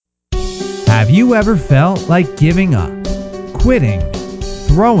Have you ever felt like giving up, quitting,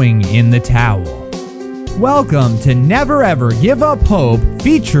 throwing in the towel? Welcome to Never Ever Give Up Hope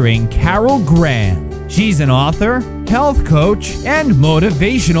featuring Carol Graham. She's an author, health coach, and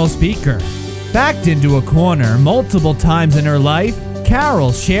motivational speaker. Backed into a corner multiple times in her life,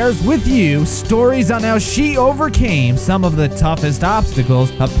 Carol shares with you stories on how she overcame some of the toughest obstacles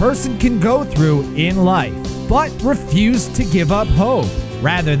a person can go through in life, but refused to give up hope.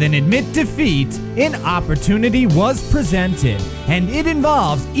 Rather than admit defeat, an opportunity was presented, and it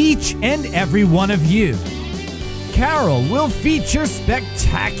involves each and every one of you. Carol will feature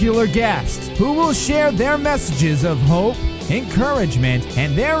spectacular guests who will share their messages of hope, encouragement,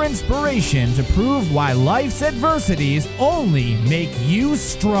 and their inspiration to prove why life's adversities only make you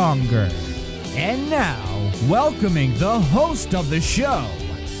stronger. And now, welcoming the host of the show,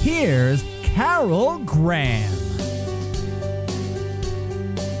 here's Carol Graham.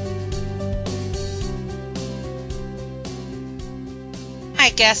 My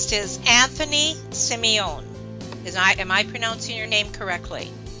guest is Anthony Simeone. Am I pronouncing your name correctly?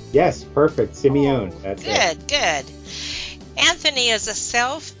 Yes, perfect. Simeone. That's it. Good. Anthony is a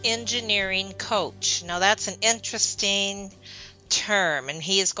self-engineering coach. Now that's an interesting term, and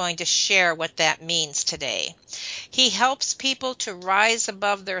he is going to share what that means today. He helps people to rise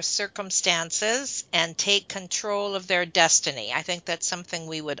above their circumstances and take control of their destiny. I think that's something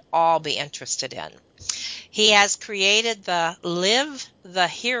we would all be interested in. He has created the Live the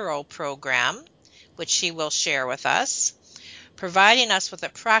Hero program, which he will share with us, providing us with a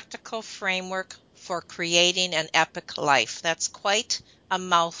practical framework for creating an epic life. That's quite a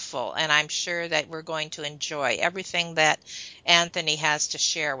mouthful, and I'm sure that we're going to enjoy everything that Anthony has to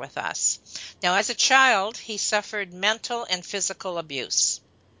share with us. Now, as a child, he suffered mental and physical abuse,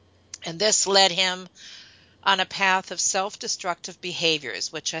 and this led him on a path of self-destructive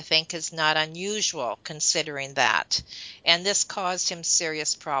behaviors, which I think is not unusual considering that. And this caused him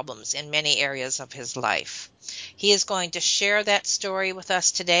serious problems in many areas of his life. He is going to share that story with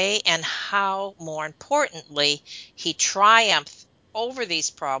us today and how, more importantly, he triumphed over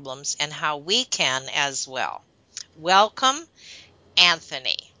these problems and how we can as well. Welcome,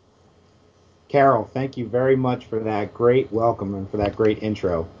 Anthony. Carol, thank you very much for that great welcome and for that great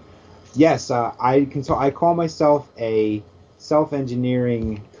intro. Yes, I call myself a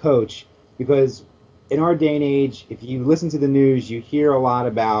self-engineering coach because in our day and age, if you listen to the news, you hear a lot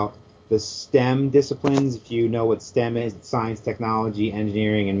about the STEM disciplines. If you know what STEM is, it's science, technology,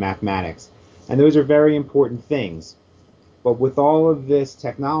 engineering, and mathematics. And those are very important things. But with all of this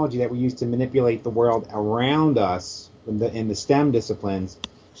technology that we use to manipulate the world around us in the STEM disciplines,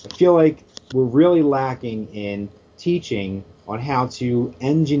 I feel like we're really lacking in teaching on how to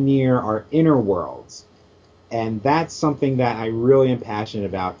engineer our inner worlds. And that's something that I really am passionate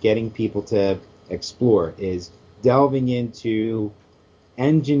about getting people to explore, is delving into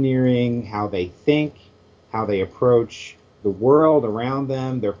engineering how they think, how they approach the world around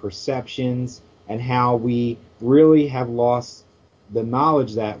them, their perceptions, and how we really have lost the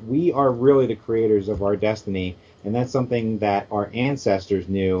knowledge that we are really the creators of our destiny. And that's something that our ancestors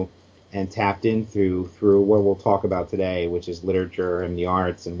knew and tapped in through what we'll talk about today, which is literature and the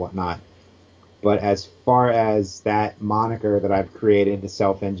arts and whatnot. But as far as that moniker that I've created, the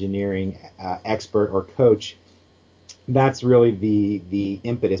self-engineering expert or coach, that's really the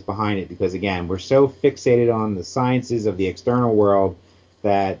impetus behind it. Because again, we're so fixated on the sciences of the external world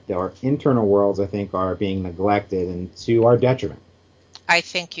that our internal worlds, I think, are being neglected and to our detriment. I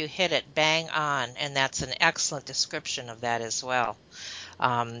think you hit it bang on, and that's an excellent description of that as well.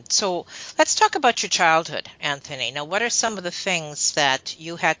 So let's talk about your childhood, Anthony. Now, what are some of the things that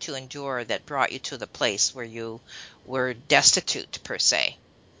you had to endure that brought you to the place where you were destitute, per se?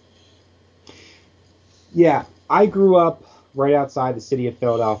 Yeah, I grew up right outside the city of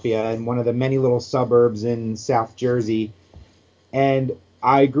Philadelphia in one of the many little suburbs in South Jersey. And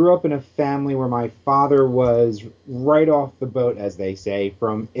I grew up in a family where my father was right off the boat, as they say,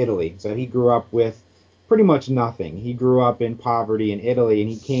 from Italy. So he grew up with pretty much nothing. He grew up in poverty in Italy, and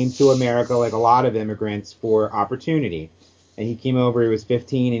he came to America like a lot of immigrants for opportunity. And he came over, he was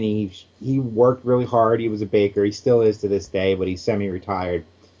 15, and he worked really hard. He was a baker. He still is to this day, but he's semi-retired.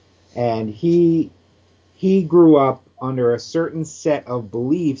 And he grew up under a certain set of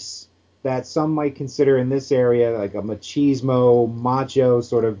beliefs that some might consider in this area like a machismo, macho,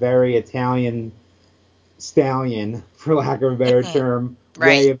 sort of very Italian stallion, for lack of a better term,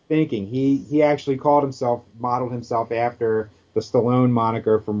 way of thinking. He actually modeled himself after the Stallone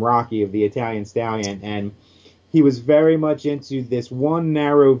moniker from Rocky of the Italian Stallion, and he was very much into this one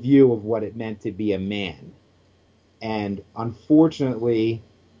narrow view of what it meant to be a man. And unfortunately,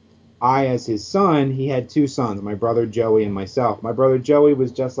 I, as his son, he had two sons, my brother Joey and myself. My brother Joey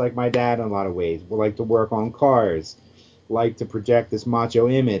was just like my dad in a lot of ways. Would like to work on cars, like to project this macho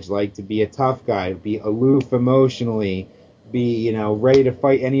image, like to be a tough guy, be aloof emotionally, be, ready to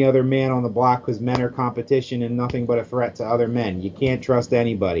fight any other man on the block because men are competition and nothing but a threat to other men. You can't trust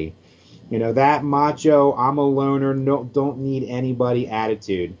anybody. That macho, I'm a loner, no, don't need anybody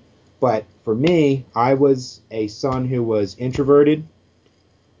attitude. But for me, I was a son who was introverted,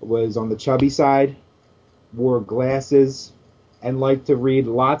 was on the chubby side, wore glasses, and liked to read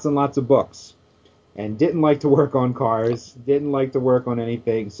lots and lots of books, and didn't like to work on cars, didn't like to work on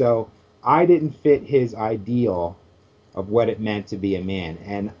anything. So I didn't fit his ideal of what it meant to be a man,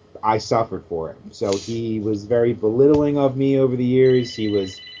 and I suffered for it. So he was very belittling of me over the years. He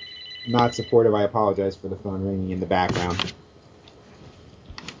was not supportive. I apologize for the phone ringing in the background.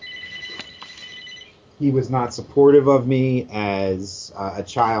 He was not supportive of me as a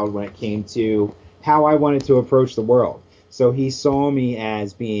child when it came to how I wanted to approach the world. So he saw me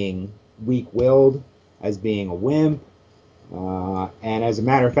as being weak-willed, as being a wimp, and as a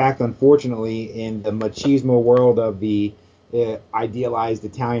matter of fact, unfortunately, in the machismo world of the idealized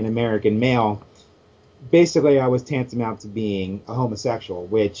Italian-American male, basically I was tantamount to being a homosexual,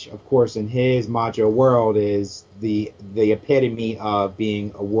 which, of course, in his macho world is the epitome of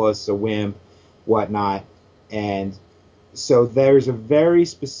being a wuss, a wimp, whatnot. And so there's a very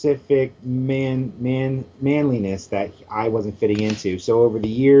specific manliness that I wasn't fitting into. So over the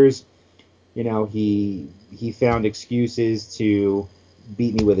years, he found excuses to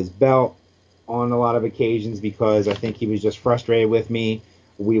beat me with his belt on a lot of occasions because I think he was just frustrated with me.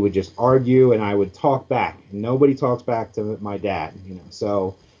 We would just argue and I would talk back. Nobody talks back to my dad,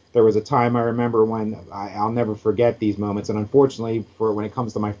 So there was a time I remember when I'll never forget these moments. And unfortunately, for when it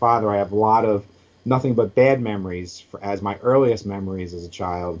comes to my father, I have a lot of nothing but bad memories as my earliest memories as a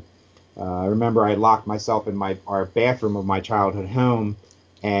child. I remember I locked myself in our bathroom of my childhood home,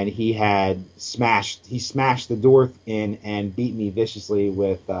 and he smashed the door in and beat me viciously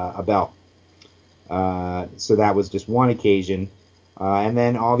with a belt. So that was just one occasion. And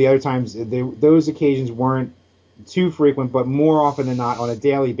then all the other times, those occasions weren't too frequent, but more often than not, on a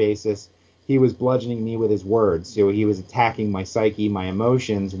daily basis, he was bludgeoning me with his words. So he was attacking my psyche, my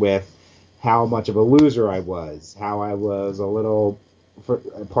emotions, with how much of a loser I was, how I was a little,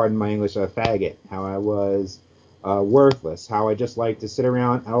 pardon my English, a faggot, how I was worthless, how I just liked to sit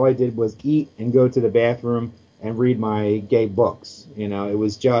around. All I did was eat and go to the bathroom and read my gay books. It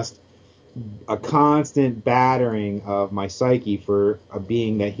was just a constant battering of my psyche for a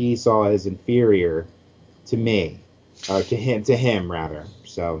being that he saw as inferior to me, or to him rather.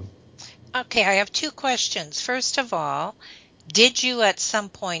 So. Okay, I have two questions. First of all, did you at some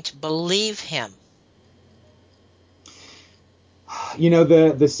point believe him?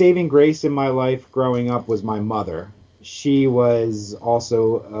 The saving grace in my life growing up was my mother. She was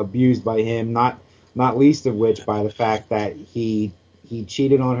also abused by him, not least of which by the fact that he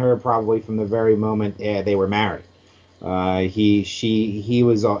cheated on her probably from the very moment they were married. She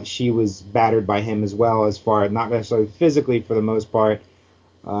was battered by him as well, as far not necessarily physically for the most part,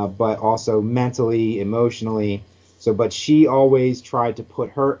 but also mentally, emotionally. So, but she always tried to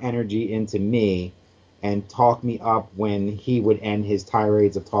put her energy into me and talk me up when he would end his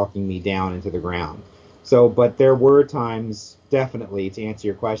tirades of talking me down into the ground. So, but there were times, definitely, to answer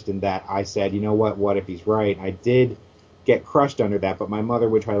your question, that I said, what if he's right? I did get crushed under that, but my mother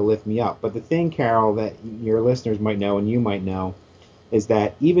would try to lift me up. But the thing, Carol, that your listeners might know and you might know is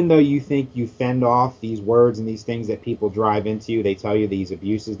that even though you think you fend off these words and these things that people drive into you, they tell you these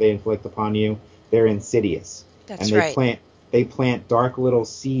abuses they inflict upon you, they're insidious. That's and right. They plant dark little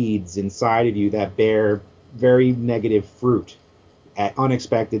seeds inside of you that bear very negative fruit at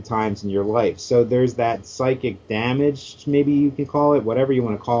unexpected times in your life. So there's that psychic damage, maybe you can call it, whatever you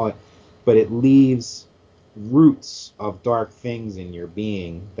want to call it, but it leaves roots of dark things in your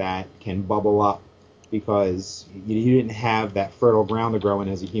being that can bubble up because you didn't have that fertile ground to grow in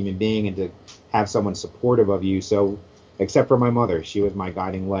as a human being and to have someone supportive of you. So except for my mother, she was my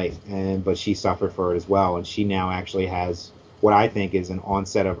guiding light, but she suffered for it as well, and she now actually has what I think is an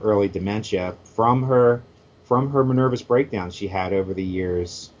onset of early dementia from her nervous breakdowns she had over the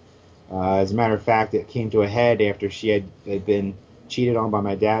years. As a matter of fact, it came to a head after she had been cheated on by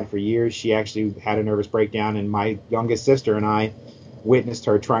my dad for years. She actually had a nervous breakdown, and my youngest sister and I witnessed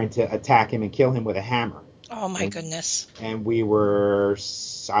her trying to attack him and kill him with a hammer. Oh, my goodness. And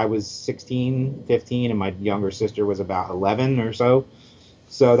I was 16, 15, and my younger sister was about 11 or so.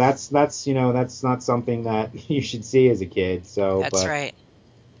 So that's not something that you should see as a kid. So, That's right.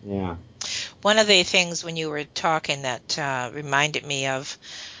 Yeah. One of the things when you were talking that reminded me of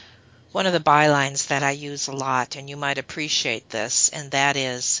One of the bylines that I use a lot, and you might appreciate this, and that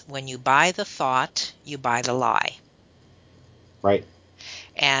is when you buy the thought, you buy the lie. Right.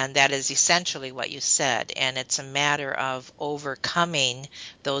 And that is essentially what you said. And it's a matter of overcoming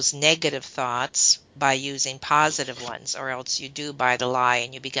those negative thoughts by using positive ones, or else you do buy the lie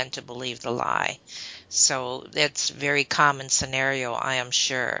and you begin to believe the lie. So that's a very common scenario, I am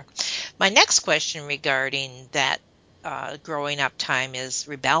sure. My next question regarding that growing up time is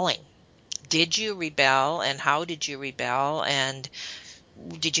rebelling. Did you rebel, and how did you rebel? And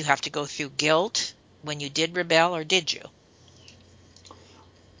did you have to go through guilt when you did rebel, or did you?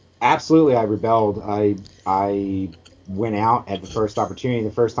 Absolutely, I rebelled. I went out at the first opportunity.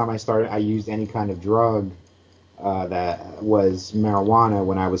 The first time I used any kind of drug that was marijuana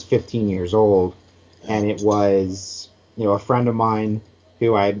when I was 15 years old, and it was a friend of mine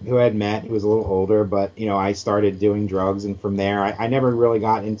who I had met. He was a little older, but I started doing drugs, and from there I never really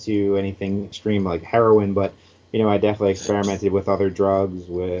got into anything extreme like heroin, but I definitely experimented with other drugs,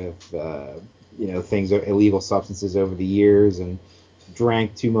 with things, illegal substances over the years, and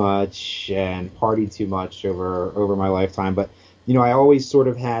drank too much and partied too much over my lifetime. But I always sort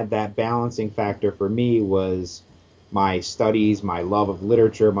of had that balancing factor. For me was my studies, my love of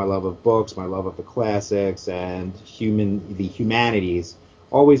literature, my love of books, my love of the classics, and the humanities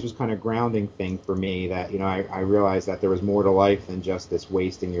always was kind of grounding thing for me. That I realized that there was more to life than just this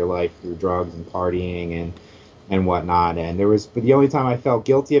wasting your life through drugs and partying and whatnot. And but the only time I felt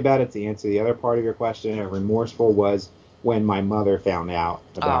guilty about it, to answer the other part of your question, or remorseful, was when my mother found out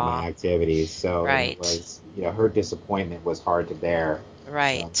about my Oh, activities. So, and it right, was, her disappointment was hard to bear. So,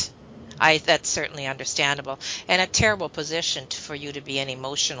 right. That's certainly understandable, and a terrible position for you to be in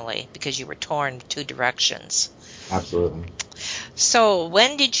emotionally because you were torn two directions. absolutely. So,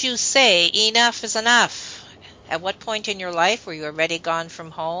 when did you say enough is enough? At what point in your life were you already gone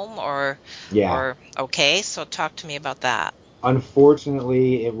from home, Yeah. or okay? So, talk to me about that.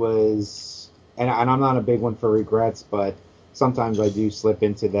 Unfortunately, it was, and I'm not a big one for regrets, but sometimes I do slip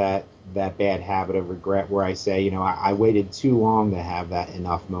into that bad habit of regret where I say, I waited too long to have that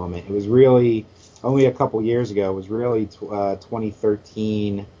enough moment. It was really only a couple years ago. It was really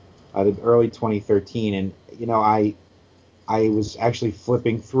 2013, the early 2013, and I was actually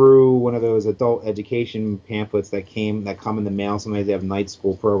flipping through one of those adult education pamphlets that come in the mail. Sometimes they have night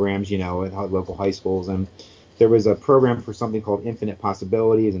school programs, at local high schools, and there was a program for something called Infinite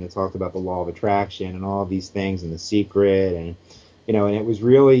Possibilities, and it talked about the law of attraction and all of these things and The Secret, and and it was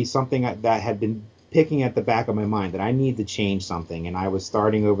really something that had been picking at the back of my mind, that I need to change something. And I was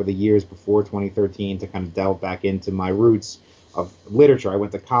starting over the years before 2013 to kind of delve back into my roots of literature. I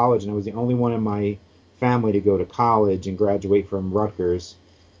went to college, and I was the only one in my family to go to college and graduate from Rutgers.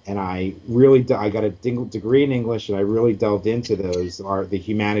 And I got a degree in English, and I really delved into the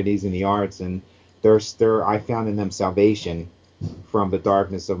humanities and the arts, and I found in them salvation from the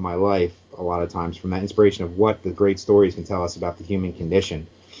darkness of my life, a lot of times, from that inspiration of what the great stories can tell us about the human condition.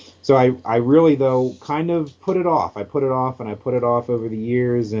 So I really, though, kind of put it off. I put it off, and I put it off over the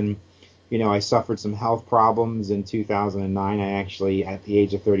years, and I suffered some health problems in 2009. I actually, at the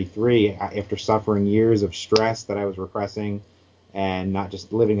age of 33, after suffering years of stress that I was repressing, and not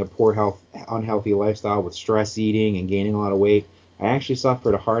just living a unhealthy lifestyle with stress eating and gaining a lot of weight, I actually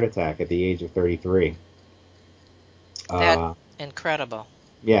suffered a heart attack at the age of 33. That Uh, incredible.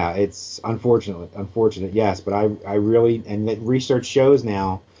 yeah, it's unfortunate, yes, but I really, and the research shows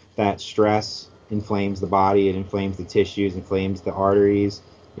now that stress inflames the body, it inflames the tissues, inflames the arteries,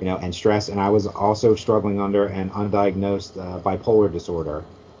 and stress. And I was also struggling under an undiagnosed bipolar disorder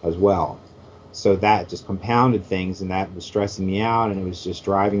as well. So that just compounded things, and that was stressing me out, and it was just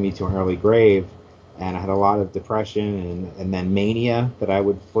driving me to an early grave. And I had a lot of depression and then mania that I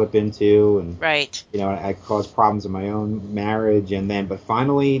would flip into, and Right. I caused problems in my own marriage. And then, but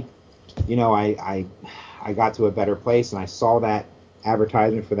finally, I got to a better place, and I saw that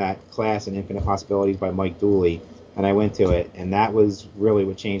advertisement for that class in Infinite Possibilities by Mike Dooley, and I went to it, and that was really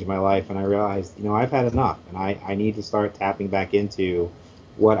what changed my life. And I realized, I've had enough, and I need to start tapping back into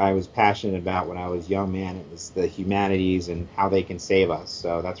what I was passionate about when I was a young man. It was the humanities and how they can save us.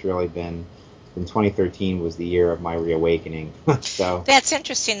 So that's really been. In 2013 was the year of my reawakening. So That's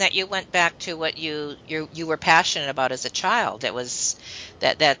interesting that you went back to what you were passionate about as a child.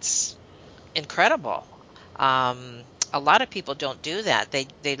 That's incredible. A lot of people don't do that.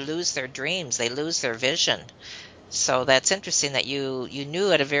 They lose their dreams, they lose their vision. So that's interesting that you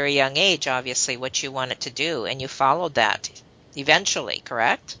knew at a very young age, obviously, what you wanted to do, and you followed that eventually,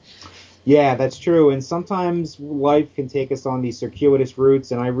 correct? yeah, that's true. And sometimes life can take us on these circuitous routes,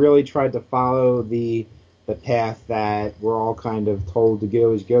 and I really tried to follow the the path that we're all kind of told to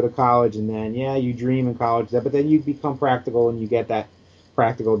go is go to college, and then you dream in college, but then you become practical and you get that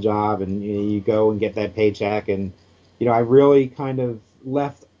practical job, and you go and get that paycheck. And I really kind of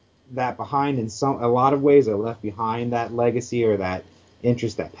left that behind in a lot of ways. I left behind that legacy or that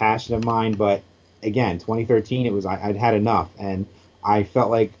interest, that passion of mine. But again, 2013, I'd had enough, and I felt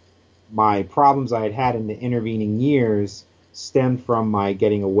like my problems I had had in the intervening years stemmed from my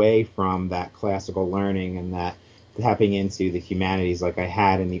getting away from that classical learning and that tapping into the humanities like I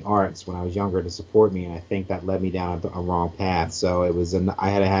had in the arts when I was younger to support me, and I think that led me down a wrong path. So I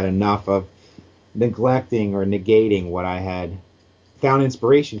had had enough of neglecting or negating what I had found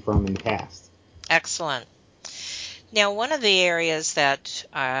inspiration from in the past. Excellent. Now, one of the areas that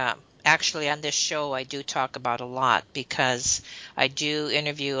actually on this show I do talk about a lot, because I do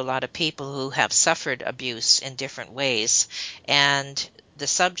interview a lot of people who have suffered abuse in different ways, and the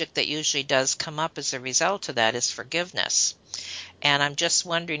subject that usually does come up as a result of that is forgiveness. And I'm just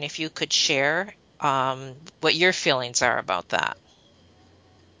wondering if you could share what your feelings are about that.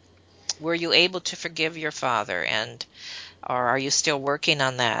 Were you able to forgive your father, or are you still working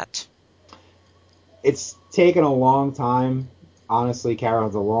on that? It's taken a long time, honestly, Carol.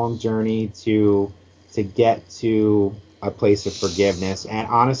 It's a long journey to get to a place of forgiveness, and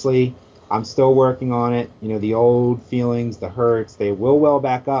honestly, I'm still working on it. The old feelings, the hurts, they will well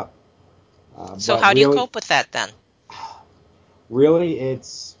back up. So But how do you really, cope with that then? really,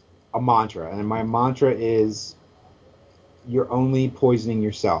 it's a mantra, and my mantra is you're only poisoning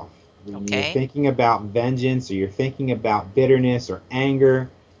yourself. When you're Okay. thinking about vengeance or you're thinking about bitterness or anger,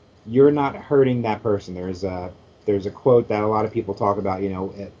 you're not hurting that person. There's a quote that a lot of people talk about,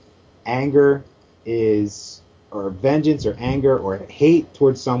 anger is, or vengeance or anger or hate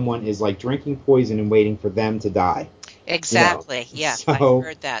towards someone is like drinking poison and waiting for them to die. Exactly. Yes, I've So,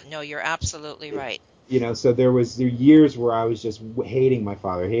 heard that. No, you're absolutely right. so there years where I was just hating my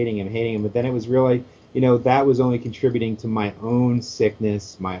father, hating him, but then it was really, that was only contributing to my own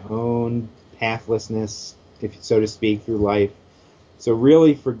sickness, my own pathlessness, if so to speak, through life. So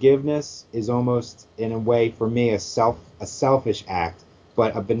really, forgiveness is almost, in a way, for me, a selfish act,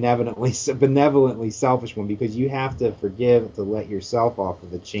 but a benevolently selfish one, because you have to forgive to let yourself off of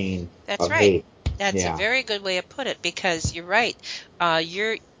the chain That's of right. hate. That's a Yeah, very good way to put it, because you're right.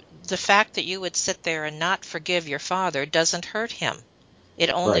 You're the fact that you would sit there and not forgive your father doesn't hurt him. It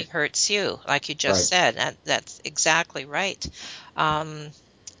only right, hurts you, like you just right. said. That's exactly right. Um,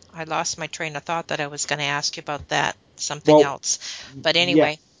 I lost my train of thought that I was going to ask you about that, something Well, else. But yeah.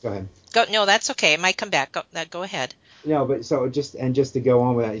 anyway, Go ahead. go. No, that's okay. It might come back. Go ahead. No, but so just to go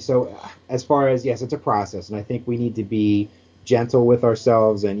on with that. So as far as, yes, it's a process, and I think we need to be gentle with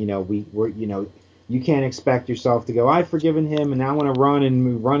ourselves, and we're you can't expect yourself to go, I've forgiven him, and now I want to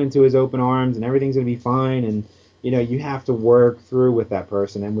run into his open arms, and everything's gonna be fine, and you have to work through with that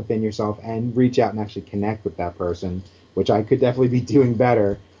person and within yourself, and reach out and actually connect with that person, which I could definitely be doing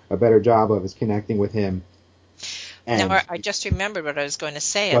a better job of, is connecting with him. Now, And I just remembered what I was going to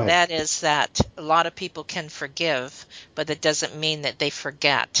say, go and ahead. that is that a lot of people can forgive, but that doesn't mean that they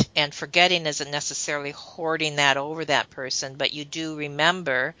forget. And forgetting isn't necessarily hoarding that over that person, but you do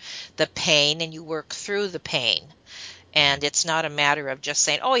remember the pain and you work through the pain. And it's not a matter of just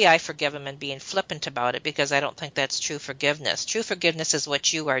saying, oh, yeah, I forgive him, and being flippant about it, because I don't think that's true forgiveness. True forgiveness is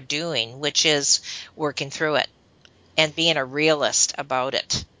what you are doing, which is working through it and being a realist about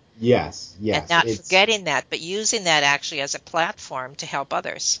it, Yes, and yes, not it's forgetting that, but using that actually as a platform to help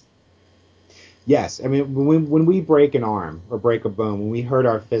others. Yes, I mean, when we break an arm or break a bone, when we hurt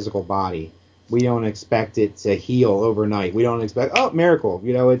our physical body, we don't expect it to heal overnight. We don't expect, oh, miracle.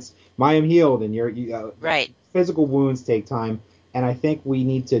 It's I am healed, and Right. physical wounds take time, and I think we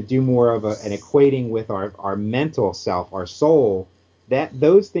need to do more of an equating with our mental self, our soul. That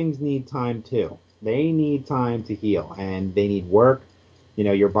those things need time too. They need time to heal, and they need work.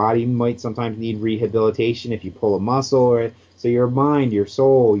 Your body might sometimes need rehabilitation if you pull a muscle, or so your mind, your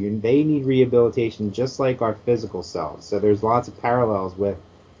soul, they need rehabilitation just like our physical selves. So there's lots of parallels with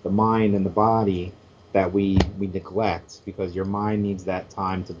the mind and the body that we neglect, because your mind needs that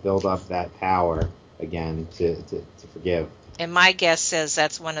time to build up that power again to forgive. And my guess is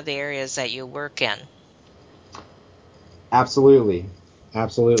that's one of the areas that you work in. Absolutely,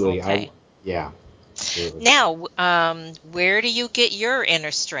 absolutely. Okay. Yeah, absolutely. Now, where do you get your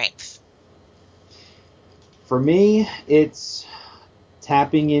inner strength? For me, it's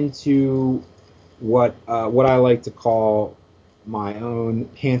tapping into what I like to call my own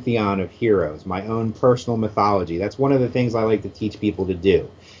pantheon of heroes, my own personal mythology. That's one of the things I like to teach people to do,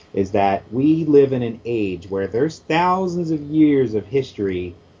 is that we live in an age where there's thousands of years of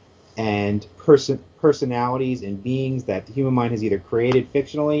history and personalities and beings that the human mind has either created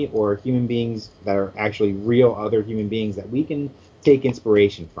fictionally or human beings that are actually real other human beings that we can take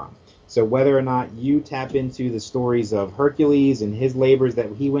inspiration from. So whether or not you tap into the stories of Hercules and his labors that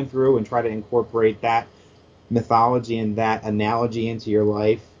he went through and try to incorporate that mythology and that analogy into your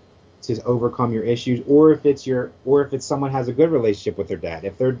life to overcome your issues, or if it's someone has a good relationship with their dad,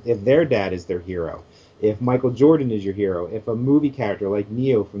 if their dad is their hero, if Michael Jordan is your hero, if a movie character like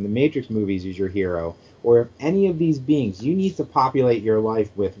Neo from the Matrix movies is your hero, or if any of these beings, you need to populate your life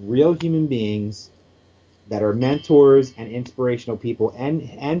with real human beings that are mentors and inspirational people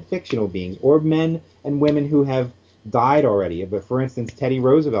and fictional beings, or men and women who have died already. But for instance, Teddy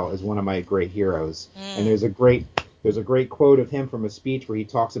Roosevelt is one of my great heroes. And there's a great quote of him from a speech where he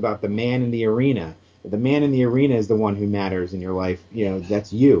talks about the man in the arena. The man in the arena is the one who matters in your life.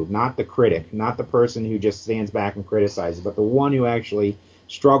 That's you, not the critic, not the person who just stands back and criticizes, but the one who actually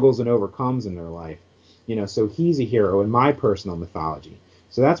struggles and overcomes in their life. So he's a hero in my personal mythology.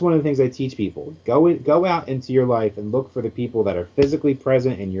 So that's one of the things I teach people. Go out into your life and look for the people that are physically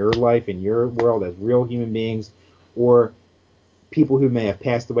present in your life, in your world as real human beings, or people who may have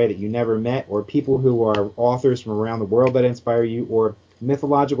passed away that you never met, or people who are authors from around the world that inspire you, or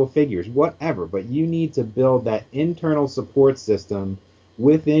mythological figures, whatever. But you need to build that internal support system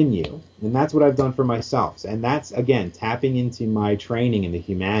within you. And that's what I've done for myself. And that's, again, tapping into my training in the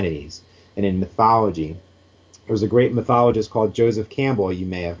humanities and in mythology. There's a great mythologist called Joseph Campbell you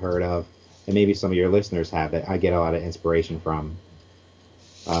may have heard of, and maybe some of your listeners have, that I get a lot of inspiration from.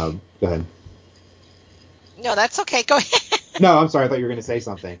 Go ahead. No, that's okay. Go ahead. No, I'm sorry. I thought you were going to say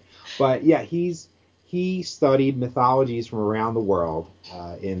something. But yeah, he studied mythologies from around the world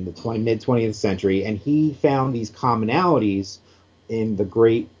in the mid-20th century, and he found these commonalities in the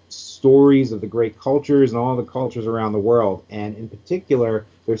great stories of the great cultures and all the cultures around the world. And in particular,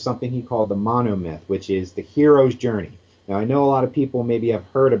 there's something he called the monomyth, which is the hero's journey. Now, I know a lot of people maybe have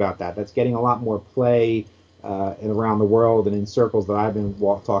heard about that. That's getting a lot more play around the world and in circles that I've been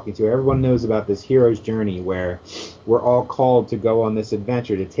talking to. Everyone knows about this hero's journey where we're all called to go on this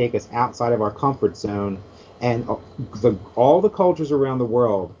adventure to take us outside of our comfort zone. And all the cultures around the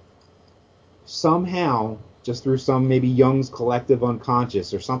world, somehow, just through some maybe Jung's collective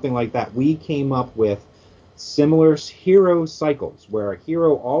unconscious or something like that, we came up with similar hero cycles where a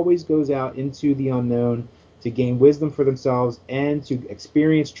hero always goes out into the unknown to gain wisdom for themselves and to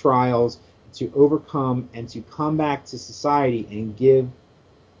experience trials, to overcome, and to come back to society and give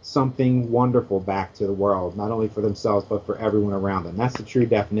something wonderful back to the world, not only for themselves but for everyone around them. That's the true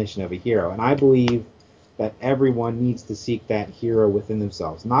definition of a hero. And I believe that everyone needs to seek that hero within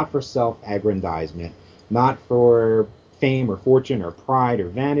themselves, not for self-aggrandizement, not for fame or fortune or pride or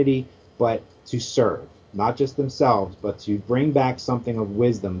vanity, but to serve, not just themselves, but to bring back something of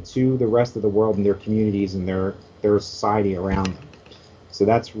wisdom to the rest of the world and their communities and their society around them. So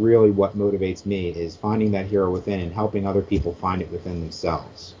that's really what motivates me, is finding that hero within and helping other people find it within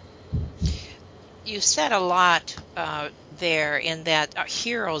themselves. You said a lot there in that our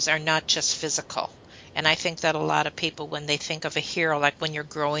heroes are not just physical. And I think that a lot of people, when they think of a hero, like when you're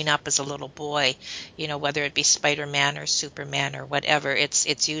growing up as a little boy, whether it be Spider-Man or Superman or whatever,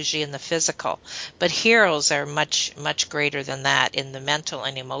 it's usually in the physical. But heroes are much, much greater than that in the mental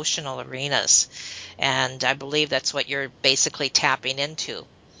and emotional arenas. And I believe that's what you're basically tapping into.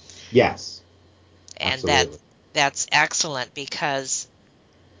 Yes, And absolutely. that's excellent, because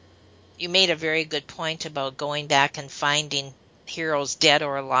you made a very good point about going back and finding heroes dead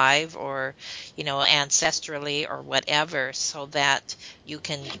or alive, or ancestrally or whatever, so that you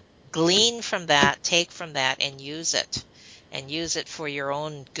can glean from that, take from that, and use it for your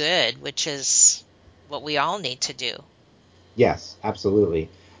own good, which is what we all need to do. Yes, absolutely.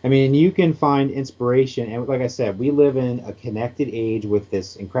 I mean, you can find inspiration, and like I said, we live in a connected age with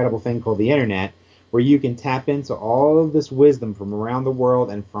this incredible thing called the internet, where you can tap into all of this wisdom from around the world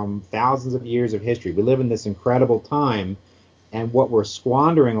and from thousands of years of history. We live in this incredible time, and what we're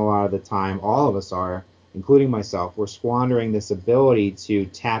squandering a lot of the time, all of us are, including myself, we're squandering this ability to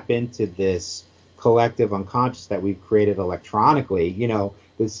tap into this collective unconscious that we've created electronically,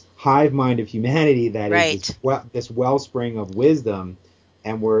 this hive mind of humanity that Right. is this wellspring of wisdom.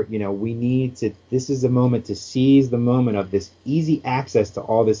 And we need to, this is a moment to seize the moment of this easy access to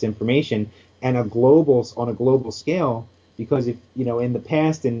all this information and on a global scale, because if, in the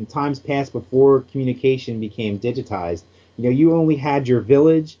past, in times past before communication became digitized, you only had your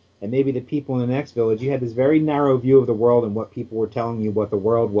village and maybe the people in the next village. You had this very narrow view of the world and what people were telling you what the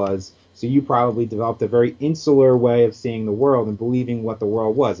world was. So you probably developed a very insular way of seeing the world and believing what the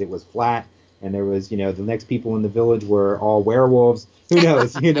world was. It was flat. and there was, the next people in the village were all werewolves. Who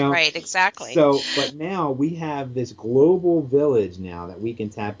knows, Right, exactly. So, but now we have this global village now that we can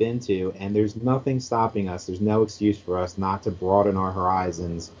tap into, and there's nothing stopping us. There's no excuse for us not to broaden our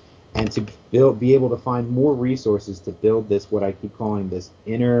horizons and to be able to find more resources to build this, what I keep calling this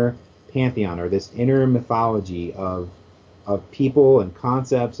inner pantheon, or this inner mythology of people and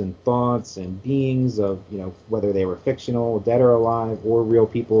concepts and thoughts and beings of, whether they were fictional, dead or alive, or real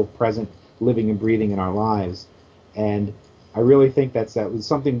people present, living and breathing in our lives. And I really think that was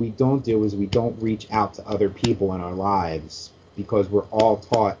something we don't do, is we don't reach out to other people in our lives, because we're all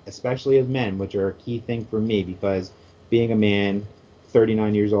taught, especially as men, which are a key thing for me, because being a man,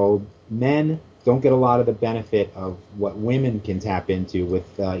 39 years old, men don't get a lot of the benefit of what women can tap into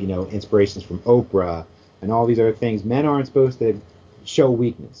with, inspirations from Oprah and all these other things. Men aren't supposed to show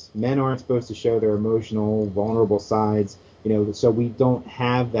weakness. Men aren't supposed to show their emotional, vulnerable sides, so we don't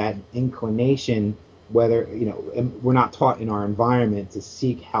have that inclination, whether, we're not taught in our environment to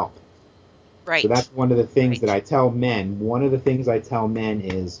seek help. Right. So that's one of the things that I tell men. One of the things I tell men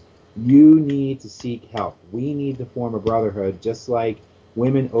is, you need to seek help. We need to form a brotherhood, just like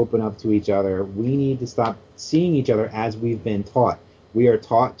women open up to each other. We need to stop seeing each other as we've been taught. We are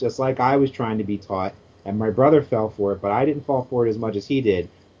taught, just like I was trying to be taught, and my brother fell for it, but I didn't fall for it as much as he did,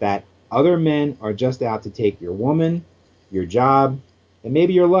 that other men are just out to take your woman, your job, and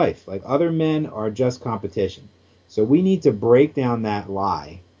maybe your life. Like, other men are just competition. So we need to break down that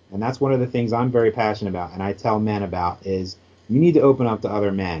lie. And that's one of the things I'm very passionate about, and I tell men about, is you need to open up to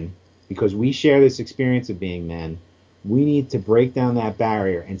other men, because we share this experience of being men. We need to break down that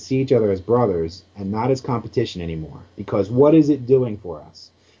barrier and see each other as brothers and not as competition anymore. Because what is it doing for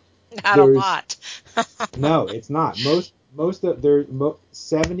us? Not a lot. No, it's not. Most of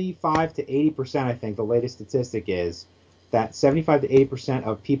 75 to 80%, I think the latest statistic is that 75 to 80%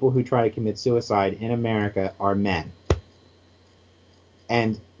 of people who try to commit suicide in America are men.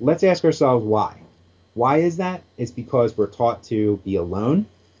 And let's ask ourselves why. Why is that? It's because we're taught to be alone.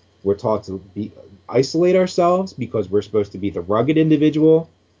 We're taught to isolate ourselves, because we're supposed to be the rugged individual.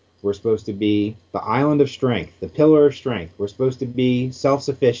 We're supposed to be the island of strength, the pillar of strength. We're supposed to be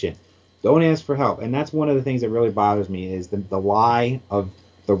self-sufficient. Don't ask for help. And that's one of the things that really bothers me, is the lie of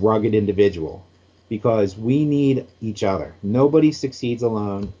the rugged individual, because we need each other. Nobody succeeds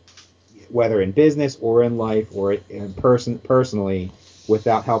alone, whether in business or in life or in personally,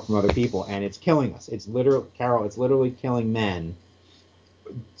 without help from other people. And it's killing us. It's literally, Carol, it's literally killing men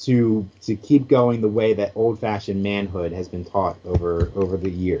to keep going the way that old-fashioned manhood has been taught over the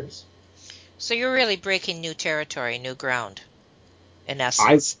years. So you're really breaking new territory, new ground, in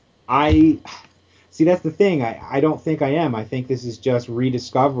essence. I see, that's the thing. I don't think I am. I think this is just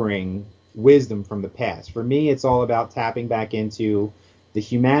rediscovering wisdom from the past. For me, it's all about tapping back into the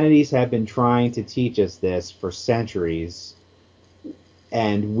humanities have been trying to teach us this for centuries,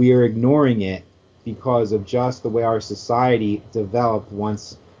 and we're ignoring it because of just the way our society developed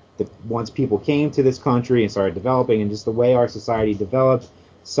once people came to this country and started developing, and just the way our society developed.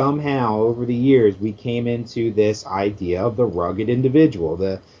 Somehow over the years we came into this idea of the rugged individual.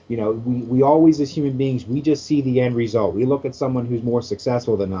 We always, as human beings, we just see the end result. We look at someone who's more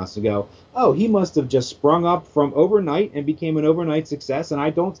successful than us and go, oh, he must have just sprung up from overnight and became an overnight success, and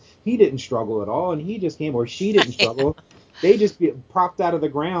he didn't struggle at all, and he just came, or she didn't struggle. They just propped out of the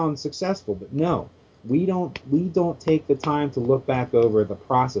ground successful. But no, we don't take the time to look back over the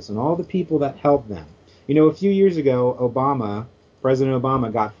process and all the people that helped them. A few years ago, President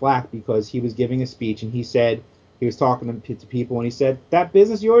Obama got flack because he was giving a speech, and he was talking to people, and he said, that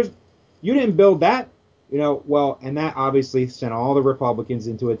business yours, you didn't build that. And that obviously sent all the Republicans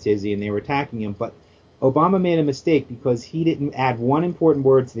into a tizzy, and they were attacking him. But Obama made a mistake because he didn't add one important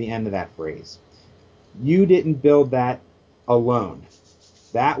word to the end of that phrase. You didn't build that alone.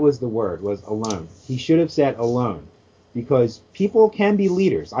 That was the word, was alone. He should have said alone, because people can be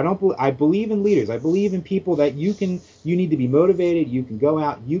leaders. I believe in leaders. I believe in people that you need to be motivated. You can go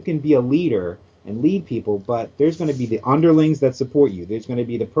out, you can be a leader and lead people, but there's going to be the underlings that support you. There's going to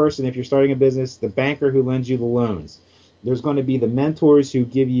be the person, if you're starting a business, the banker who lends you the loans. There's going to be the mentors who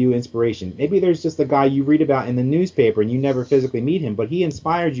give you inspiration. Maybe there's just a guy you read about in the newspaper and you never physically meet him, but he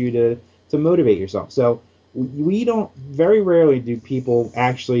inspired you to motivate yourself. So we don't, very rarely do people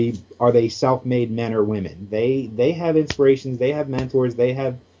actually, are they self-made men or women. They have inspirations, they have mentors, they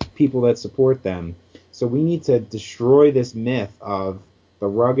have people that support them. So we need to destroy this myth of the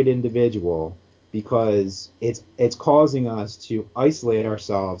rugged individual, because it's causing us to isolate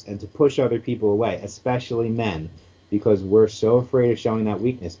ourselves and to push other people away, especially men, because we're so afraid of showing that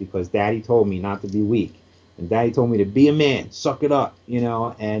weakness, because daddy told me not to be weak. And Daddy told me to be a man, suck it up, you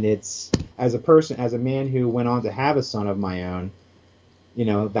know. And it's as a man who went on to have a son of my own, you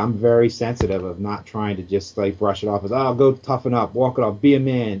know, I'm very sensitive of not trying to just like brush it off as, oh, go toughen up, walk it off, be a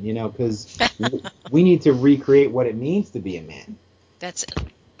man, you know, because we need to recreate what it means to be a man. That's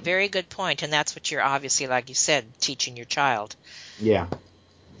a very good point, and that's what you're obviously, like you said, teaching your child. Yeah.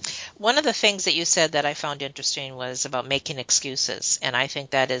 One of the things that you said that I found interesting was about making excuses, and I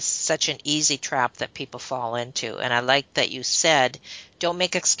think that is such an easy trap that people fall into. And I like that you said, don't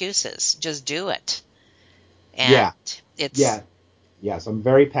make excuses, just do it. And Yeah. it's Yeah. Yes, I'm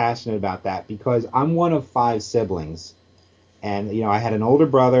very passionate about that because I'm one of 5 siblings. And, you know, I had an older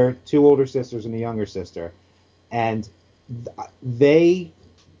brother, 2 older sisters, and a younger sister. And they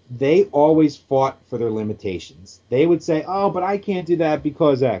always fought for their limitations. They would say, "Oh, but I can't do that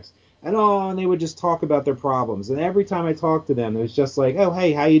because X," and they would just talk about their problems. And every time I talked to them, it was just like, "Oh,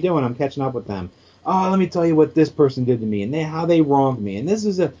 hey, how you doing? I'm catching up with them. Oh, let me tell you what this person did to me, and how they wronged me, and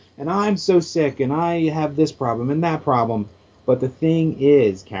and I'm so sick, and I have this problem and that problem." But the thing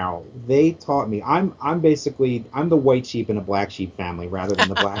is, Carol, they taught me. I'm the white sheep in a black sheep family rather than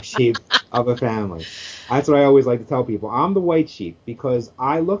the black sheep of a family. That's what I always like to tell people. I'm the white sheep because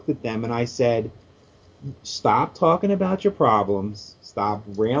I looked at them and I said, stop talking about your problems, stop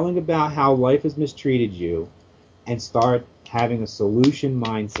railing about how life has mistreated you, and start having a solution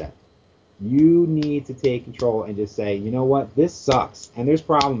mindset. You need to take control and just say, you know what, this sucks, and there's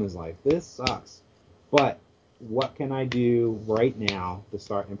problems in life. This sucks, but what can I do right now to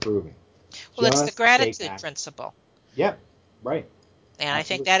start improving? well, it's the Just take gratitude action. principle. Yep, right, And I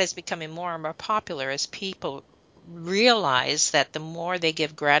think absolutely. that is becoming more and more popular as people realize that the more they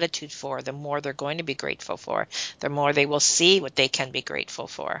give gratitude for, the more they're going to be grateful for, the more they will see what they can be grateful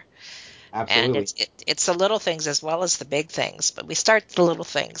for. And Absolutely. it's the little things as well as the big things, but we start with the little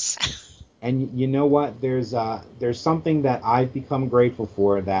things. And you know what? There's something that I've become grateful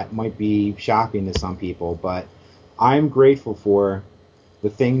for that might be shocking to some people, but I'm grateful for the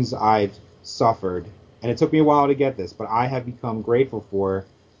things I've suffered. And it took me a while to get this, but I have become grateful for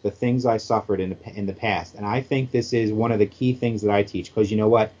the things I suffered in the past. And I think this is one of the key things that I teach because you know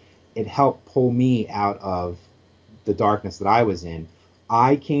what? It helped pull me out of the darkness that I was in.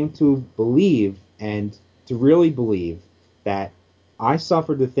 I came to believe and to really believe that I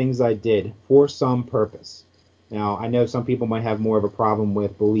suffered the things I did for some purpose. Now, I know some people might have more of a problem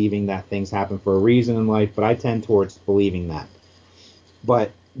with believing that things happen for a reason in life, but I tend towards believing that.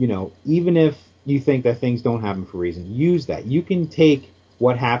 But, you know, even if you think that things don't happen for a reason, use that. You can take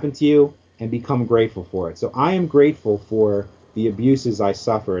what happened to you and become grateful for it. So I am grateful for the abuses I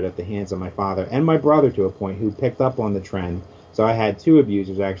suffered at the hands of my father and my brother to a point who picked up on the trend. So I had 2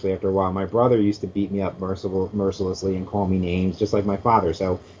 abusers actually after a while. My brother used to beat me up mercilessly and call me names just like my father.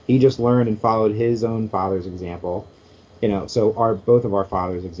 So he just learned and followed his own father's example. You know, so both of our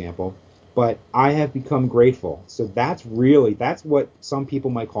fathers' example. But I have become grateful. So that's what some people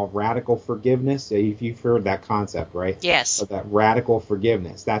might call radical forgiveness. If you've heard that concept, right? Yes, Of that radical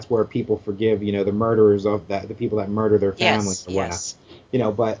forgiveness. That's where people forgive, you know, the murderers of the people that murder their family yes, or whatnot. yes. You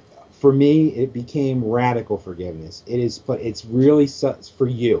know, but for me, it became radical forgiveness. But it's really for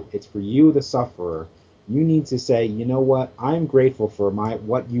you. It's for you, the sufferer. You need to say, you know what? I'm grateful for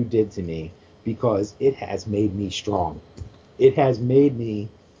what you did to me because it has made me strong. It has made me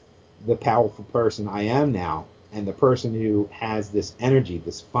the powerful person I am now and the person who has this energy,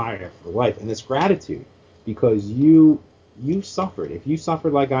 this fire for life, and this gratitude because you suffered. If you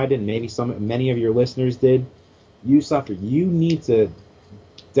suffered like I did, and maybe many of your listeners did, you suffered. You need to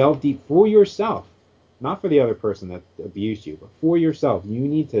delve deep for yourself, not for the other person that abused you, but for yourself. You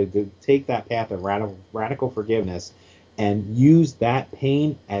need to take that path of radical forgiveness and use that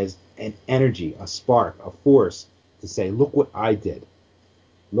pain as an energy, a spark, a force to say, look what I did.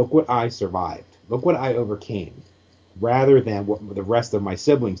 Look what I survived. Look what I overcame. Rather than what the rest of my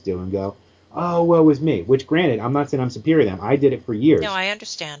siblings do and go, oh, well, it was me. Which, granted, I'm not saying I'm superior to them. I did it for No, years. I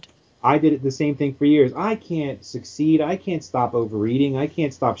understand. I did it the same thing for years. I can't succeed. I can't stop overeating. I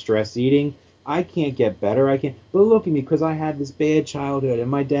can't stop stress eating. I can't get better. I can't. But look at me because I had this bad childhood and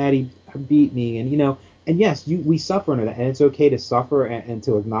my daddy beat me and you know. And yes, we suffer under that, and it's okay to suffer and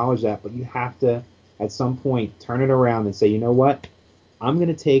to acknowledge that. But you have to, at some point, turn it around and say, you know what? I'm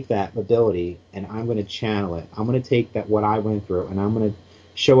going to take that ability and I'm going to channel it. I'm going to take that what I went through and I'm going to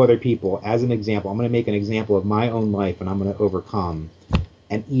show other people as an example. I'm going to make an example of my own life and I'm going to overcome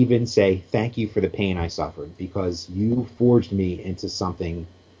and even say thank you for the pain I suffered because you forged me into something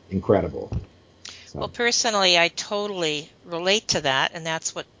incredible. Well, So, personally, I totally relate to that, and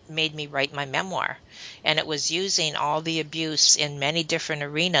that's what made me write my memoir. and it was using all the abuse in many different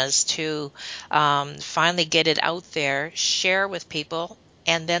arenas to finally get it out there, share with people.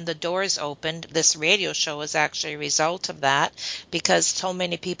 And then the doors opened. This radio show was actually a result of that because so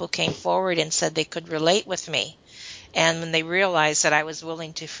many people came forward and said they could relate with me. And when they realized that I was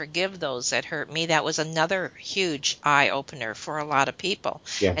willing to forgive those that hurt me, that was another huge eye opener for a lot of people.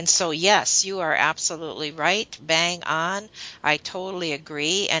 Yeah. And so, yes, you are absolutely right. Bang on. I totally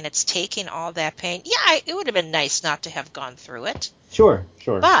agree. And it's taking all that pain. Yeah, it would have been nice not to have gone through it. Sure.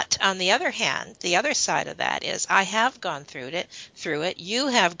 But on the other hand, the other side of that is I have gone through it. You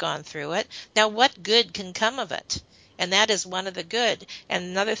have gone through it. Now, what good can come of it? And that is one of the good. And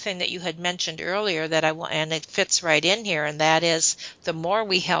another thing that you had mentioned earlier that I want, and it fits right in here, and that is the more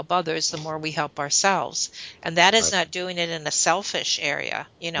we help others, the more we help ourselves. And that is Right. not doing it in a selfish area.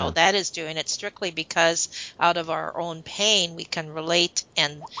 Yeah. That is doing it strictly because out of our own pain, we can relate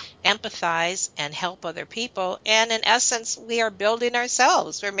and empathize and help other people. And in essence, we are building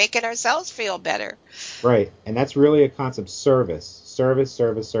ourselves. We're making ourselves feel better. Right. And that's really a concept. Service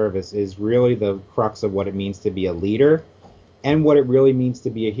is really the crux of what it means to be a leader and what it really means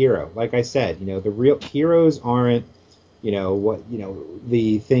to be a hero. Like I said, the real heroes aren't,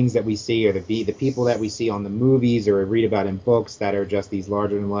 the things that we see or the people that we see on the movies or read about in books that are just these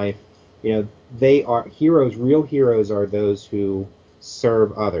larger than life. They are heroes. Real heroes are those who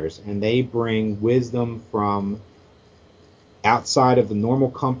serve others, and they bring wisdom from outside of the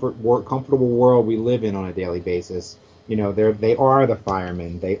normal comfortable world we live in on a daily basis. They are the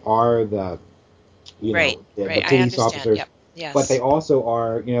firemen, they are the Right. the I police understand. officers, Yep. but they Yes. also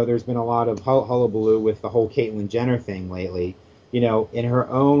are, there's been a lot of hullabaloo with the whole Caitlyn Jenner thing lately. In her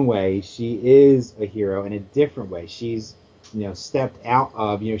own way, she is a hero in a different way. She's stepped out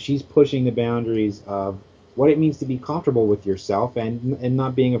of, she's pushing the boundaries of what it means to be comfortable with yourself and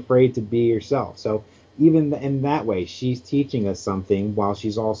not being afraid to be yourself. So even in that way, she's teaching us something while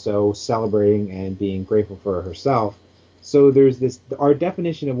she's also celebrating and being grateful for herself. So there's our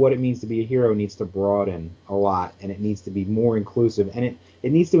definition of what it means to be a hero needs to broaden a lot, and it needs to be more inclusive, and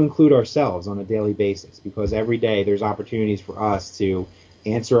it needs to include ourselves on a daily basis, because every day there's opportunities for us to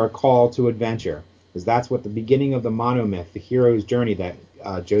answer a call to adventure, because that's what the beginning of the monomyth, the hero's journey that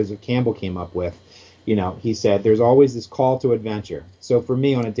Joseph Campbell came up with. He said there's always this call to adventure. So for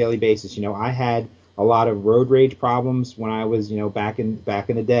me on a daily basis, I had a lot of road rage problems when I was, back in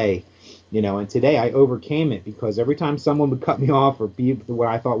the day. And today I overcame it because every time someone would cut me off or be what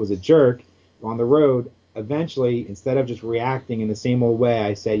I thought was a jerk on the road, eventually, instead of just reacting in the same old way,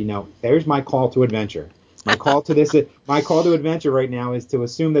 I said, there's my call to adventure. My call to adventure right now is to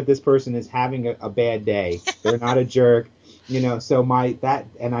assume that this person is having a bad day. They're not a jerk. So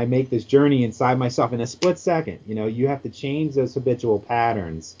and I make this journey inside myself in a split second. You have to change those habitual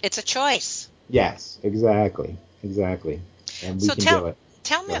patterns. It's a choice. Yes, exactly. And we So can do it.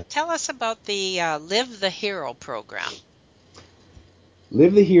 tell us about the Live the Hero program.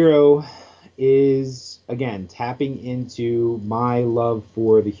 Live the Hero is, again, tapping into my love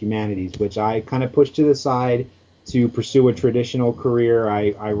for the humanities, which I kind of pushed to the side to pursue a traditional career.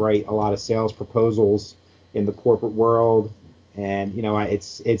 I write a lot of sales proposals in the corporate world, and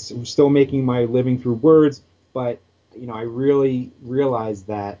it's still making my living through words, but I really realized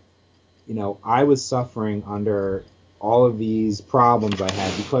that I was suffering under all of these problems I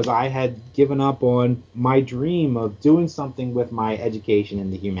had because I had given up on my dream of doing something with my education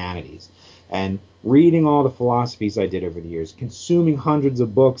in the humanities and reading all the philosophies I did over the years, consuming hundreds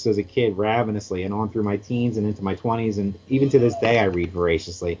of books as a kid ravenously and on through my teens and into my 20s, and even to this day I read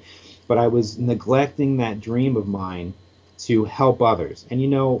voraciously. But I was neglecting that dream of mine to help others. And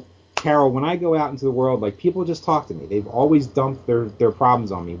Carol, when I go out into the world, like, people just talk to me. They've always dumped their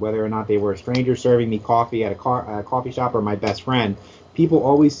problems on me, whether or not they were a stranger serving me coffee at a coffee shop or my best friend. People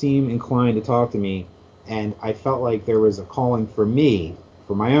always seem inclined to talk to me, and I felt like there was a calling for me,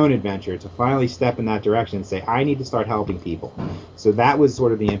 for my own adventure, to finally step in that direction and say, I need to start helping people. So that was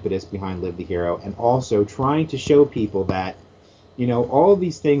sort of the impetus behind Live the Hero, and also trying to show people that, all of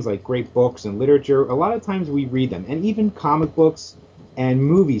these things like great books and literature, a lot of times we read them, and even comic books and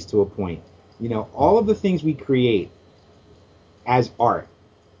movies to a point. All of the things we create as art,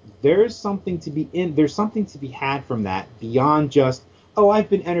 there's something to be had from that beyond just, oh, I've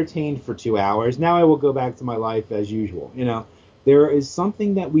been entertained for 2 hours, now I will go back to my life as usual. There is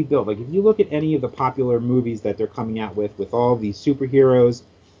something that we build. Like, if you look at any of the popular movies that they're coming out with all these superheroes,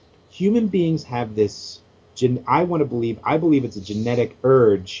 human beings have this, I believe it's a genetic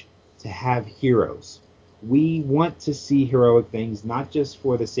urge to have heroes. We want to see heroic things, not just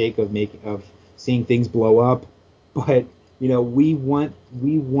for the sake of seeing things blow up, but we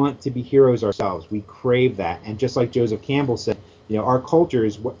want to be heroes ourselves. We crave that. And just like Joseph Campbell said, our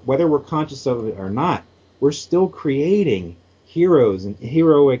cultures, whether we're conscious of it or not, we're still creating heroes and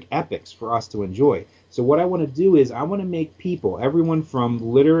heroic epics for us to enjoy. So what I want to do is I want to make people, everyone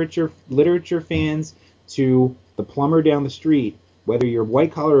from literature fans to the plumber down the street, whether you're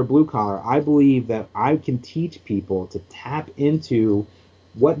white collar or blue collar, I believe that I can teach people to tap into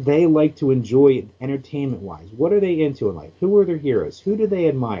what they like to enjoy entertainment wise. What are they into in life? Who are their heroes? Who do they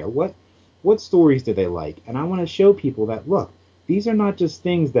admire? What stories do they like? And I want to show people that, look, these are not just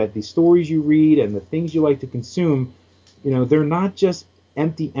things that the stories you read and the things you like to consume, they're not just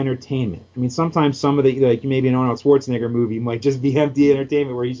empty entertainment. I mean, sometimes some of the, like maybe an Arnold Schwarzenegger movie might just be empty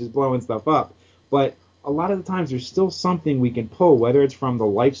entertainment where he's just blowing stuff up. But a lot of the times there's still something we can pull, whether it's from the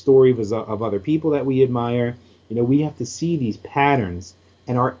life story of other people that we admire. We have to see these patterns.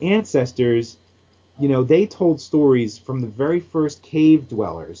 And our ancestors, they told stories from the very first cave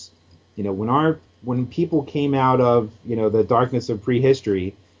dwellers. When people came out of, the darkness of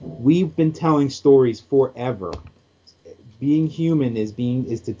prehistory, we've been telling stories forever. Being human is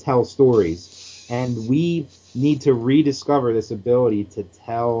to tell stories, and we need to rediscover this ability to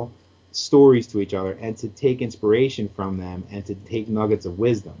tell stories to each other and to take inspiration from them and to take nuggets of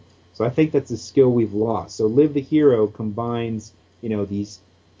wisdom. So I think that's a skill we've lost. So Live the Hero combines,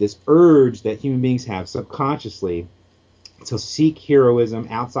 this urge that human beings have subconsciously to seek heroism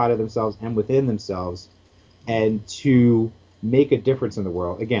outside of themselves and within themselves, and to make a difference in the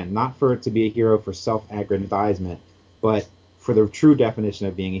world. Again, not for it to be a hero for self-aggrandizement, but for the true definition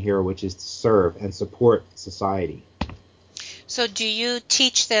of being a hero, which is to serve and support society. So do you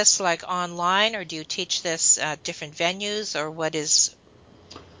teach this like online, or do you teach this at different venues, or where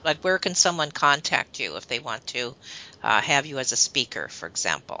can someone contact you if they want to have you as a speaker, for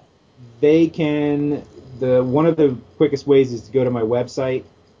example? They can, one of the quickest ways is to go to my website.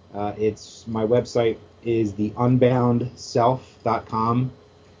 My website is theunboundself.com.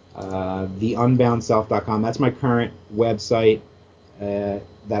 Theunboundself.com. That's my current website that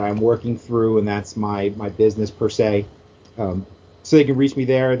I'm working through, and that's my business per se. So they can reach me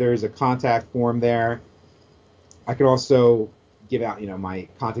there. There's a contact form there. I could also give out, my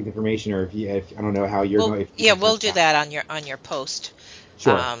contact information, or if I don't know how you're going. We'll do that on your post.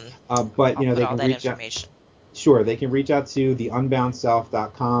 Sure. But I'll they put can all that reach information. Sure, they can reach out to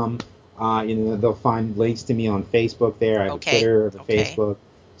theunboundself.com. They'll find links to me on Facebook there. I have a Twitter, I have a Facebook.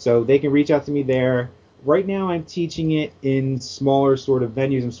 So they can reach out to me there. Right now I'm teaching it in smaller sort of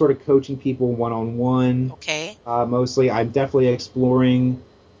venues. I'm sort of coaching people one-on-one. Okay. Mostly. I'm definitely exploring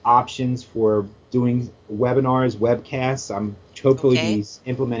options for doing webinars, webcasts. I'm hopefully be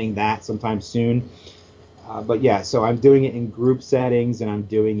implementing that sometime soon. But yeah, so I'm doing it in group settings, and I'm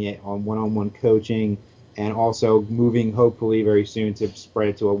doing it on one-on-one coaching, and also moving hopefully very soon to spread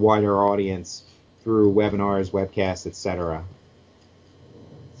it to a wider audience through webinars, webcasts, etc.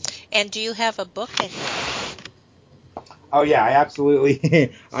 And do you have a book in here? Oh yeah, I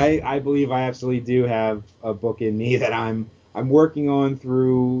absolutely. I believe I absolutely do have a book in me that I'm working on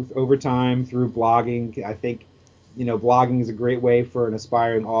through overtime through blogging. I think blogging is a great way for an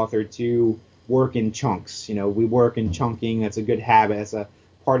aspiring author to work in chunks. We work in chunking. That's a good habit. That's a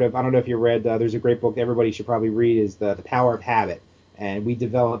part of, I don't know if you read, there's a great book everybody should probably read, is the Power of Habit. And we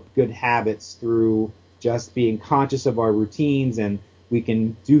develop good habits through just being conscious of our routines, and we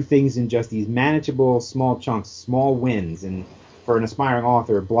can do things in just these manageable small chunks, small wins. And for an aspiring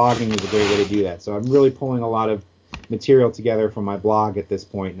author, blogging is a great way to do that. So I'm really pulling a lot of material together from my blog at this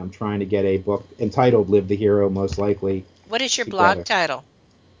point, and I'm trying to get a book entitled Live the Hero, most likely. What is your blog title?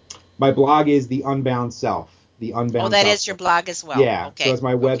 My blog is The Unbound Self. The Unbound Self. That Self. Is your blog as well. Yeah. Okay. So it's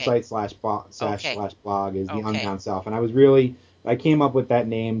my website slash blog is The Unbound Self. And I came up with that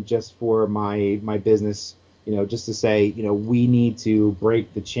name just for my business, just to say, we need to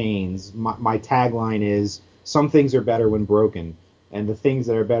break the chains. My tagline is, some things are better when broken. And the things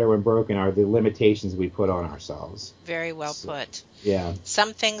that are better when broken are the limitations we put on ourselves. Very well put. Yeah.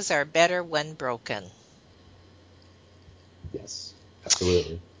 Some things are better when broken. Yes,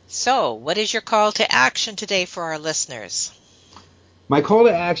 absolutely. So, what is your call to action today for our listeners? My call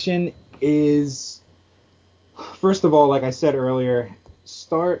to action is, first of all, like I said earlier,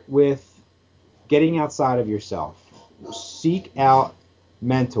 start with getting outside of yourself. Seek out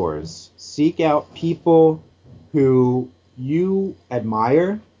mentors. Seek out people who you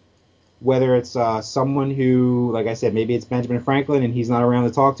admire, whether it's someone who, like I said, maybe it's Benjamin Franklin and he's not around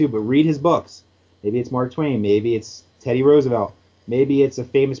to talk to, but read his books. Maybe it's Mark Twain. Maybe it's Teddy Roosevelt. Maybe it's a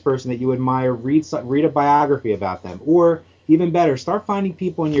famous person that you admire. Read a biography about them. Or Even better, start finding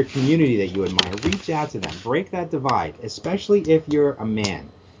people in your community that you admire. Reach out to them. Break that divide, especially if you're a man.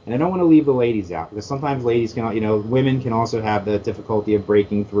 And I don't want to leave the ladies out, because sometimes ladies can, women can also have the difficulty of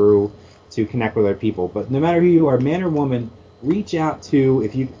breaking through to connect with other people. But no matter who you are, man or woman, reach out to,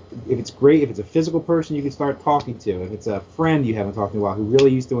 if it's great, if it's a physical person you can start talking to, if it's a friend you haven't talked to in a while who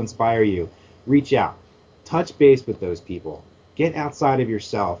really used to inspire you, reach out. Touch base with those people. Get outside of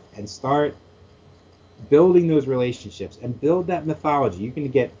yourself and start building those relationships and build that mythology. You can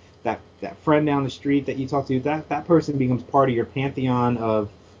get that friend down the street that you talk to, that person becomes part of your pantheon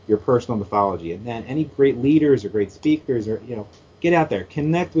of your personal mythology. And then any great leaders or great speakers, or get out there,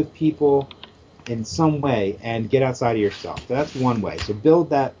 connect with people in some way and get outside of yourself. So that's one way. So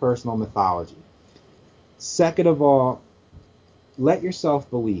build that personal mythology. Second of all, let yourself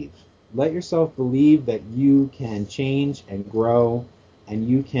believe. Let yourself believe that you can change and grow and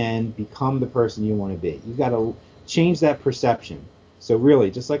you can become the person you want to be. You've got to change that perception. So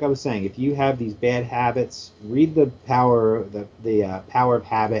really, just like I was saying, if you have these bad habits, read the power of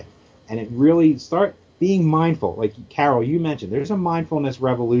habit, and it really start being mindful. Like Carol, you mentioned, there's a mindfulness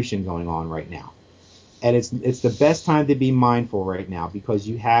revolution going on right now. And it's the best time to be mindful right now, because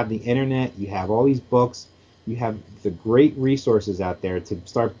you have the internet, you have all these books, you have the great resources out there to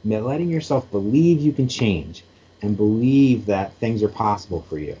start letting yourself believe you can change and believe that things are possible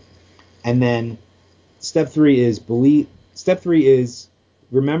for you. And then step three is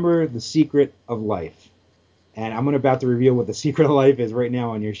remember the secret of life. And I'm about to reveal what the secret of life is right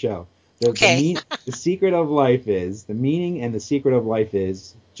now on your show. Okay. The secret of life is, the meaning and the secret of life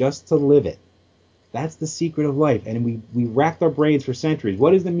is just to live it. That's the secret of life. And we racked our brains for centuries.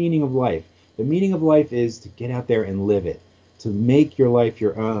 What is the meaning of life? The meaning of life is to get out there and live it, to make your life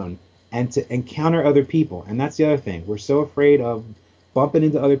your own, and to encounter other people. And that's the other thing. We're so afraid of bumping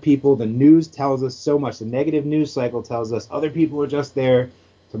into other people. The news tells us so much. The negative news cycle tells us other people are just there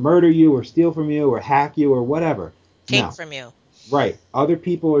to murder you or steal from you or hack you or whatever. Take from you. Right. Other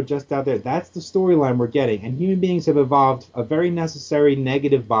people are just out there. That's the storyline we're getting. And human beings have evolved a very necessary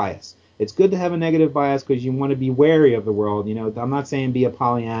negative bias. It's good to have a negative bias because you want to be wary of the world. I'm not saying be a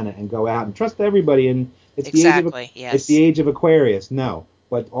Pollyanna and go out and trust everybody. And it's Yes. the age of Aquarius. No.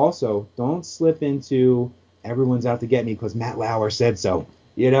 But also, don't slip into everyone's out to get me because Matt Lauer said so.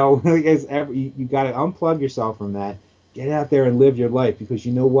 You got to unplug yourself from that. Get out there and live your life, because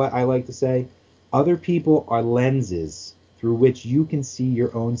you know what I like to say? Other people are lenses through which you can see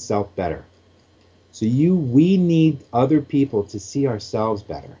your own self better. So we need other people to see ourselves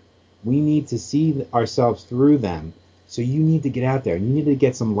better. We need to see ourselves through them. So you need to get out there. You need to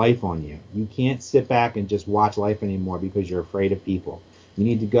get some life on you. You can't sit back and just watch life anymore because you're afraid of people. You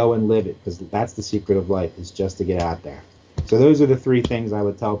need to go and live it, because that's the secret of life, is just to get out there. So those are the three things I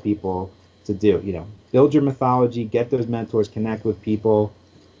would tell people to do. Build your mythology, get those mentors, connect with people,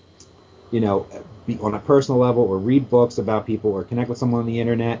 be on a personal level, or read books about people, or connect with someone on the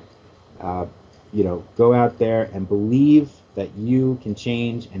internet. Go out there and believe that you can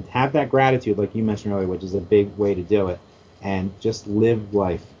change, and have that gratitude, like you mentioned earlier, which is a big way to do it. And just live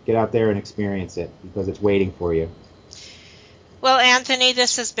life. Get out there and experience it, because it's waiting for you. Well, Anthony,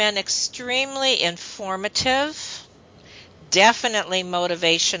 this has been extremely informative, definitely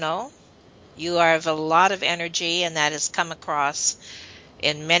motivational. You have a lot of energy, and that has come across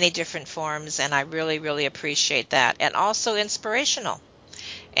in many different forms, and I really, really appreciate that. And also inspirational.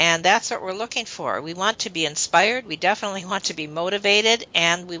 And that's what we're looking for. We want to be inspired, we definitely want to be motivated,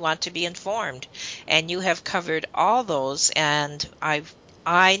 and we want to be informed. And you have covered all those, and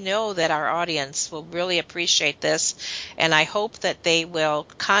I know that our audience will really appreciate this, and I hope that they will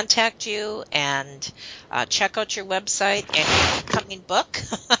contact you and check out your website and your upcoming book.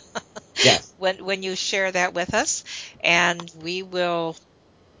 Yes. when you share that with us, and we will,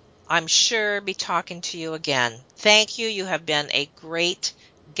 I'm sure, be talking to you again. Thank you. You have been a great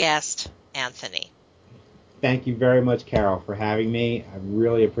guest, Anthony. Thank you very much, Carol, for having me. I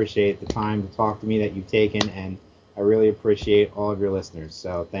really appreciate the time to talk to me that you've taken, and I really appreciate all of your listeners.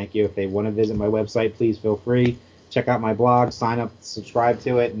 So thank you. If they want to visit my website, please feel free. Check out my blog, sign up, subscribe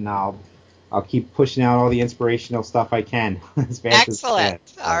to it, and I'll keep pushing out all the inspirational stuff I can as fast as I can.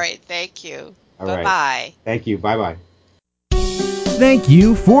 Excellent. All right. Thank you. All Bye-bye. right. Thank you. Bye-bye. Thank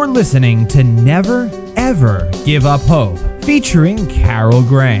you for listening to Never Ever Give Up Hope, featuring Carol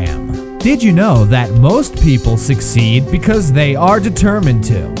Graham. Did you know that most people succeed because they are determined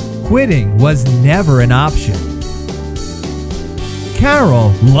to? Quitting was never an option.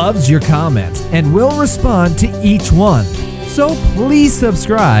 Carol loves your comments and will respond to each one. So please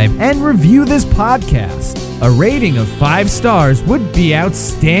subscribe and review this podcast. A rating of 5 stars would be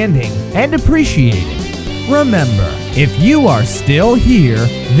outstanding and appreciated. Remember, If you are still here,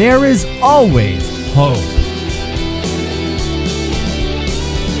 there is always hope.